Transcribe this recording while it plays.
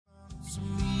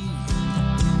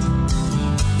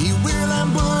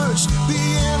push the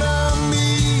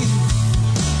enemy.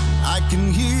 I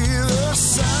can hear the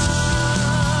sound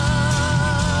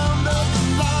of the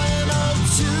Lion of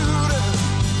Judah.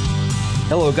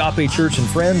 Hello, Agape Church and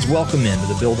friends. Welcome into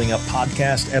the Building Up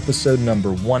Podcast, episode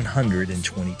number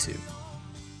 122.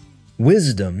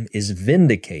 Wisdom is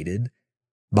vindicated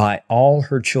by all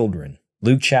her children.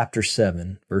 Luke chapter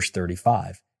 7, verse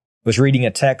 35. I was reading a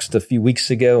text a few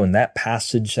weeks ago, and that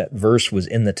passage, that verse was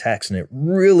in the text, and it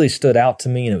really stood out to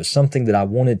me, and it was something that I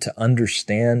wanted to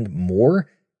understand more,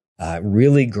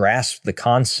 really grasp the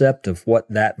concept of what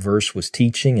that verse was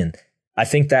teaching, and I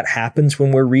think that happens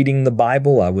when we're reading the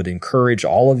Bible. I would encourage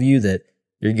all of you that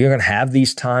you're going to have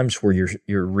these times where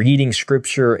you're reading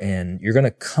Scripture and you're going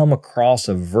to come across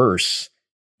a verse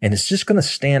and it's just going to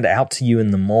stand out to you in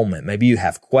the moment. Maybe you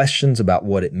have questions about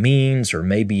what it means, or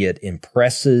maybe it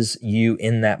impresses you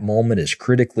in that moment as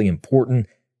critically important.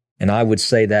 And I would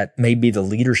say that may be the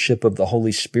leadership of the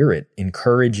Holy Spirit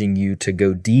encouraging you to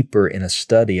go deeper in a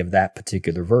study of that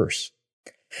particular verse.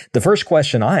 The first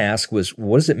question I asked was,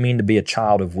 what does it mean to be a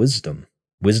child of wisdom?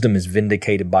 Wisdom is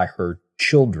vindicated by her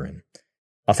children.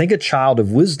 I think a child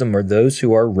of wisdom are those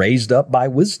who are raised up by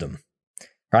wisdom,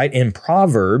 right? In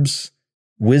Proverbs,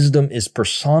 wisdom is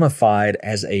personified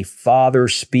as a father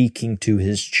speaking to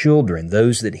his children,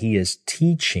 those that he is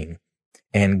teaching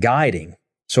and guiding.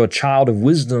 So a child of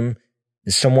wisdom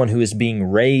is someone who is being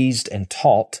raised and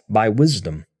taught by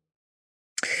wisdom.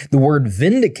 The word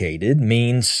vindicated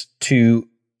means to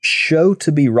show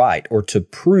to be right or to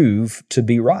prove to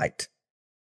be right.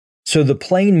 So the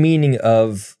plain meaning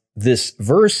of this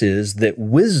verse is that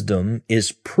wisdom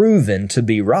is proven to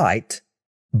be right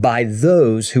by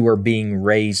those who are being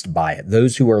raised by it,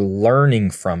 those who are learning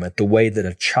from it the way that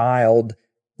a child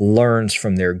learns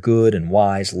from their good and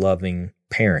wise, loving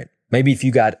parent. Maybe if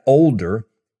you got older,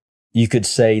 you could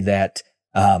say that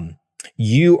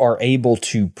you are able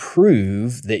to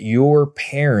prove that your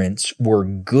parents were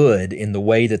good in the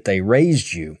way that they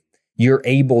raised you. You're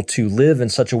able to live in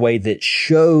such a way that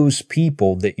shows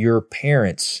people that your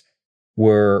parents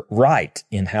were right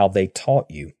in how they taught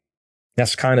you.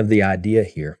 That's kind of the idea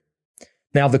here.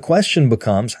 Now, the question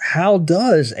becomes, how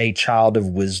does a child of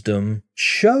wisdom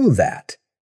show that?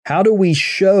 How do we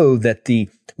show that the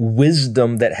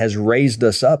wisdom that has raised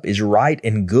us up is right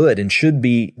and good and should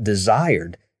be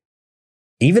desired?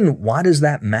 Even why does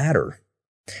that matter?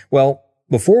 Well,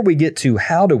 before we get to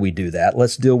how do we do that,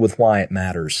 let's deal with why it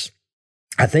matters.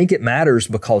 I think it matters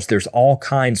because there's all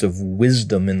kinds of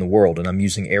wisdom in the world, and I'm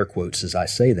using air quotes as I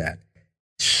say that.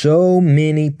 So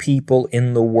many people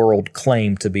in the world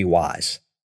claim to be wise.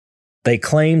 They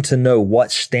claim to know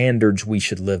what standards we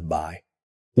should live by,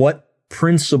 what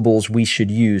principles we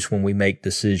should use when we make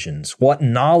decisions, what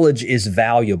knowledge is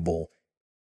valuable,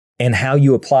 and how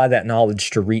you apply that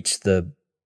knowledge to reach the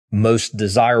most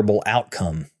desirable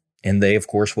outcome. And they, of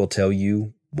course, will tell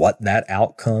you what that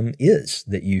outcome is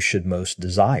that you should most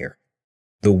desire.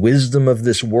 The wisdom of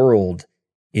this world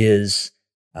is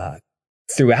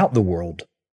throughout the world,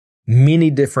 many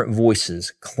different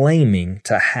voices claiming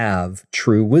to have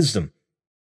true wisdom.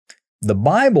 The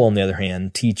Bible, on the other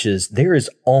hand, teaches there is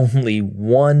only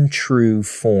one true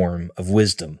form of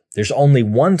wisdom. There's only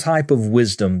one type of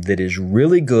wisdom that is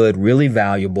really good, really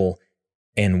valuable,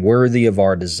 and worthy of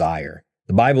our desire.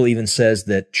 The Bible even says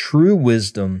that true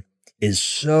wisdom is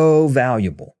so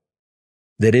valuable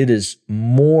that it is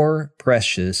more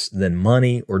precious than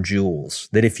money or jewels.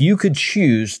 That if you could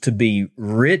choose to be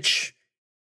rich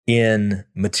in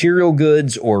material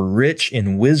goods or rich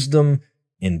in wisdom,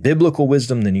 in biblical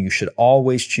wisdom, then you should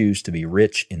always choose to be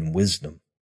rich in wisdom.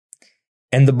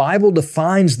 And the Bible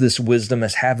defines this wisdom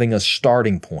as having a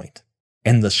starting point.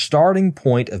 And the starting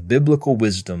point of biblical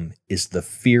wisdom is the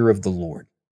fear of the Lord.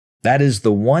 That is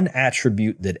the one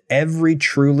attribute that every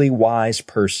truly wise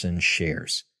person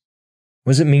shares.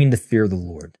 What does it mean to fear the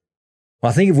Lord?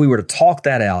 Well, I think if we were to talk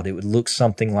that out, it would look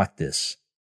something like this.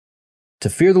 To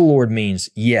fear the Lord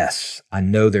means, yes, I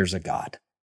know there's a God.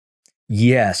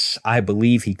 Yes, I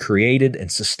believe He created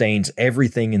and sustains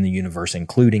everything in the universe,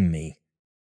 including me.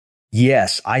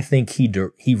 Yes, I think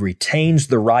He retains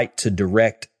the right to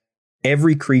direct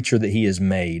every creature that He has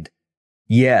made.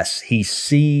 Yes, He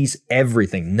sees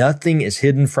everything. Nothing is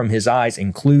hidden from His eyes,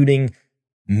 including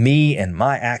me and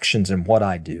my actions and what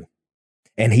I do.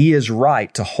 And He is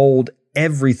right to hold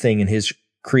everything in His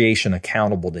creation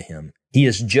accountable to Him. He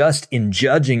is just in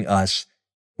judging us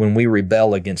when we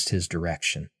rebel against His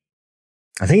direction.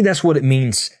 I think that's what it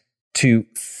means to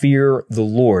fear the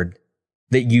Lord,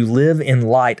 that you live in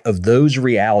light of those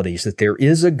realities, that there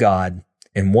is a God,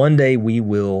 and one day we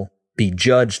will be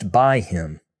judged by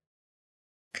Him.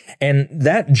 And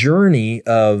that journey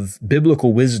of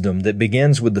biblical wisdom that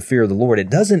begins with the fear of the Lord, it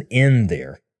doesn't end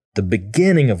there. The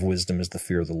beginning of wisdom is the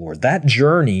fear of the Lord. That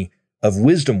journey of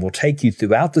wisdom will take you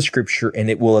throughout the Scripture, and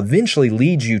it will eventually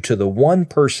lead you to the one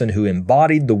person who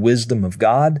embodied the wisdom of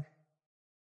God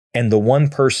and the one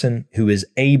person who is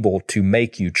able to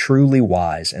make you truly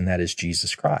wise, and that is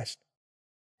Jesus Christ.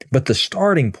 But the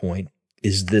starting point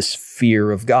is this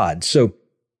fear of God. So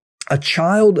a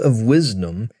child of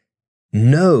wisdom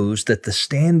knows that the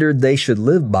standard they should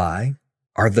live by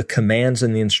are the commands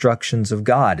and the instructions of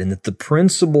God, and that the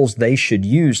principles they should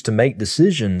use to make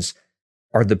decisions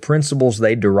are the principles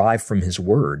they derive from His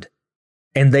Word.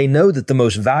 And they know that the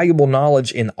most valuable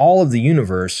knowledge in all of the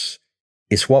universe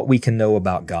is what we can know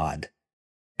about God,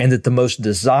 and that the most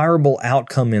desirable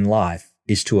outcome in life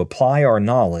is to apply our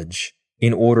knowledge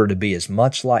in order to be as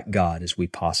much like God as we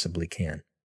possibly can.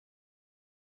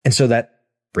 And so that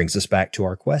brings us back to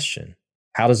our question.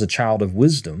 How does a child of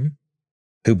wisdom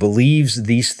who believes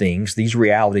these things, these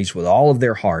realities with all of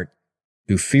their heart,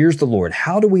 who fears the Lord,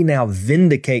 how do we now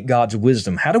vindicate God's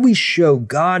wisdom? How do we show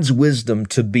God's wisdom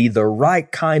to be the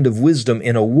right kind of wisdom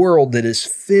in a world that is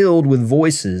filled with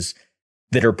voices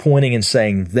that are pointing and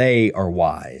saying they are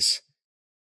wise?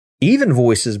 Even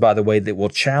voices, by the way, that will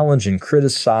challenge and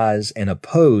criticize and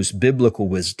oppose biblical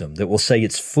wisdom, that will say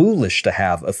it's foolish to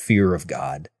have a fear of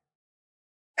God.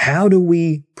 How do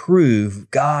we prove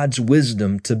God's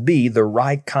wisdom to be the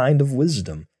right kind of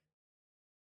wisdom?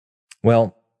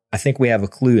 Well, I think we have a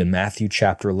clue in Matthew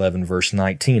chapter 11, verse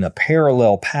 19, a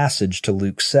parallel passage to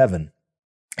Luke 7.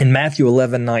 In Matthew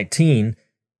 11:19,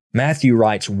 Matthew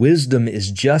writes, "Wisdom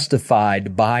is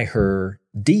justified by her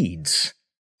deeds."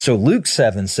 So Luke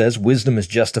 7 says wisdom is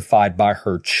justified by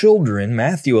her children.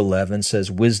 Matthew 11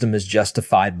 says wisdom is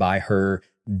justified by her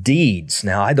deeds.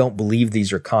 Now, I don't believe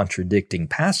these are contradicting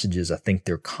passages. I think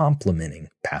they're complementing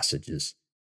passages.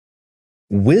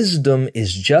 Wisdom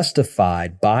is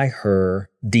justified by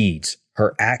her deeds,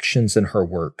 her actions and her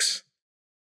works.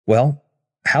 Well,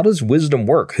 how does wisdom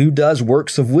work? Who does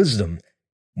works of wisdom?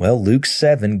 Well, Luke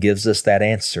 7 gives us that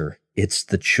answer. It's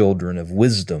the children of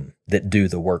wisdom that do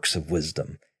the works of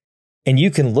wisdom. And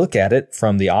you can look at it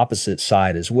from the opposite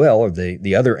side as well, or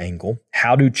the other angle.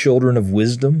 How do children of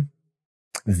wisdom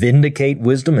vindicate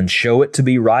wisdom and show it to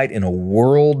be right in a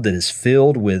world that is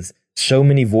filled with so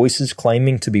many voices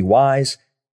claiming to be wise?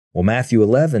 Well, Matthew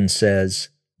 11 says,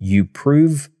 you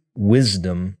prove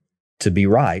wisdom to be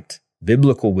right,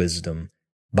 biblical wisdom,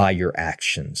 by your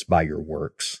actions, by your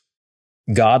works.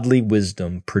 Godly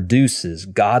wisdom produces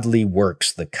godly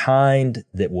works, the kind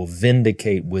that will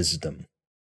vindicate wisdom.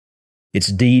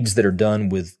 It's deeds that are done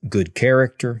with good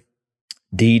character,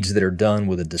 deeds that are done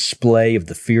with a display of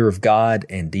the fear of God,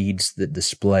 and deeds that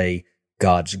display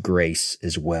God's grace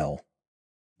as well.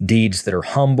 Deeds that are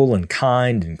humble and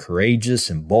kind and courageous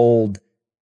and bold,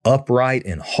 upright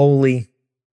and holy,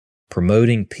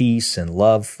 promoting peace and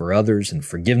love for others and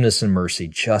forgiveness and mercy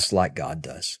just like God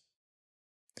does.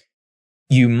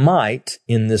 You might,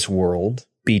 in this world,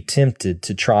 be tempted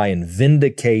to try and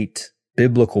vindicate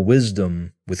biblical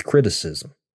wisdom with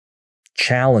criticism,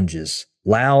 challenges,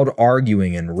 loud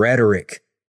arguing and rhetoric,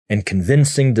 and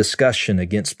convincing discussion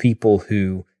against people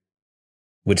who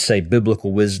would say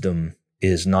biblical wisdom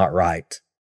is not right.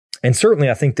 And certainly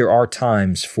I think there are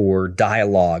times for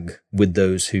dialogue with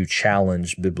those who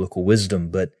challenge biblical wisdom,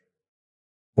 but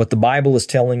what the Bible is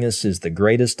telling us is the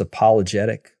greatest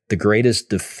apologetic, the greatest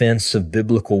defense of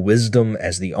biblical wisdom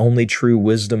as the only true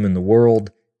wisdom in the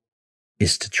world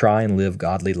is to try and live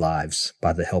godly lives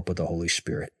by the help of the Holy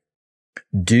Spirit.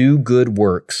 Do good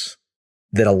works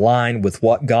that align with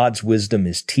what God's wisdom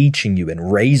is teaching you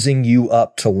and raising you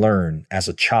up to learn as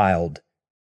a child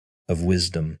of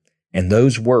wisdom. And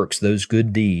those works, those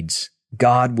good deeds,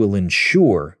 God will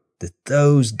ensure that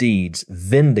those deeds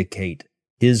vindicate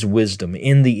His wisdom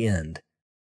in the end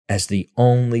as the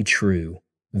only true,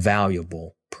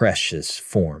 valuable, precious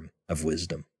form of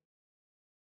wisdom.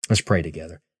 Let's pray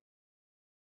together.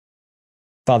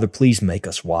 Father, please make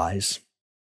us wise,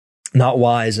 not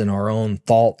wise in our own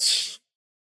thoughts,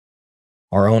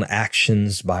 our own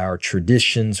actions, by our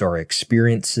traditions, our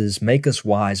experiences. Make us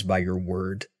wise by your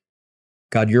word.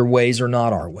 God, your ways are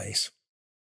not our ways.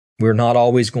 We're not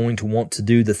always going to want to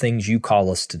do the things you call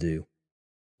us to do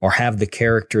or have the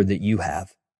character that you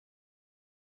have.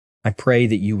 I pray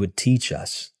that you would teach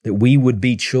us, that we would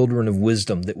be children of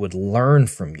wisdom that would learn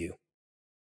from you.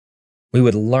 We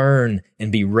would learn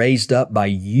and be raised up by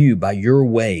you, by your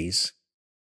ways.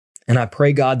 And I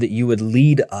pray, God, that you would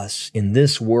lead us in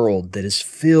this world that is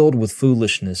filled with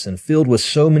foolishness and filled with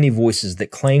so many voices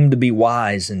that claim to be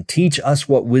wise and teach us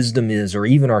what wisdom is, or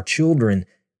even our children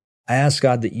I ask,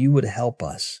 God, that you would help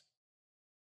us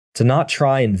to not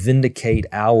try and vindicate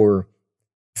our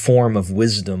form of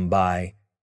wisdom by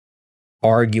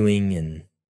arguing and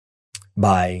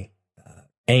by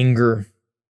anger,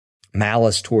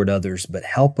 malice toward others, but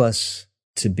help us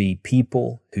to be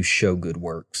people who show good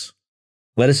works.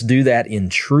 Let us do that in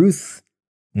truth,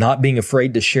 not being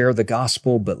afraid to share the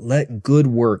gospel, but let good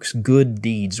works, good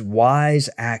deeds, wise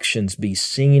actions be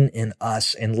seen in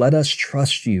us, and let us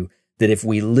trust you that if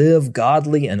we live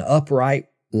godly and upright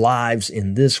lives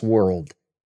in this world,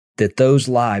 that those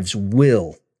lives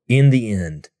will, in the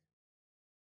end,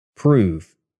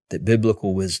 prove that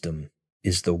biblical wisdom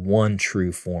is the one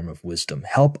true form of wisdom.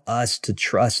 Help us to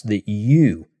trust that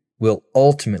you will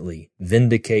ultimately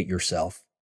vindicate yourself,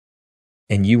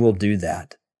 and you will do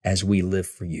that as we live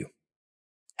for you.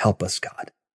 Help us,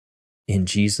 God. In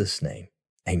Jesus' name,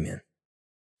 amen.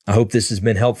 I hope this has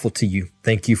been helpful to you.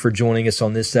 Thank you for joining us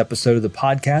on this episode of the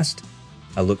podcast.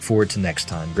 I look forward to next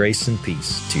time. Grace and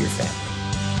peace to your family.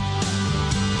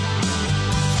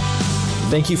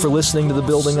 Thank you for listening to the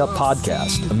Building Up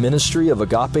Podcast, a ministry of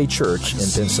Agape Church in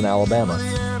Pinson, Alabama.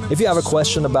 If you have a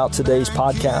question about today's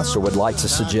podcast or would like to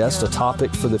suggest a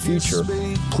topic for the future,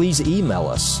 please email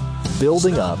us,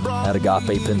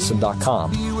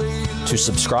 buildingup@agapepinson.com. To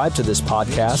subscribe to this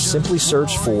podcast, simply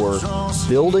search for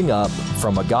Building Up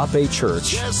from Agape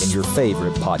Church in your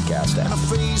favorite podcast app.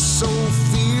 So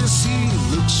fierce, he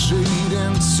looked straight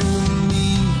into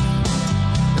me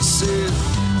and said,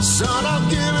 son, I've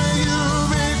given you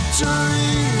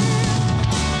victory.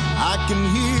 I can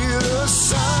hear the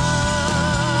sound